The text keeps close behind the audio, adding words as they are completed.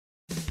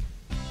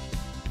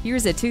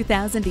Here's a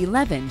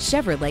 2011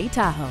 Chevrolet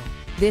Tahoe.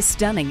 This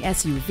stunning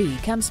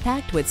SUV comes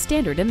packed with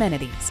standard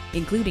amenities,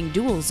 including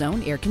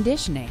dual-zone air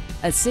conditioning,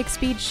 a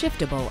 6-speed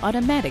shiftable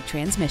automatic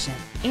transmission,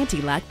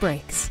 anti-lock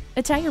brakes,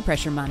 a tire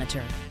pressure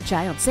monitor,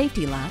 child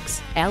safety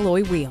locks,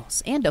 alloy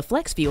wheels, and a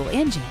flex-fuel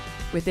engine.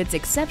 With its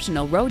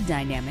exceptional road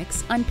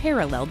dynamics,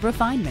 unparalleled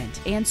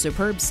refinement, and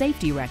superb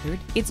safety record,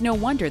 it's no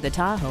wonder the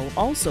Tahoe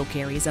also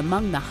carries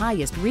among the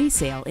highest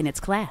resale in its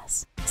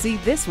class. See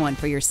this one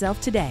for yourself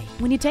today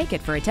when you take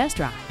it for a test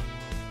drive.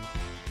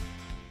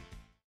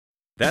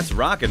 That's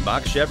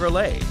Rockenbach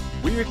Chevrolet.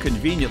 We're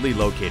conveniently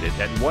located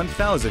at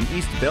 1000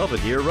 East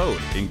Belvidere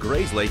Road in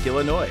Grayslake,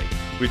 Illinois,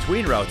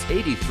 between routes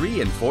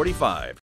 83 and 45.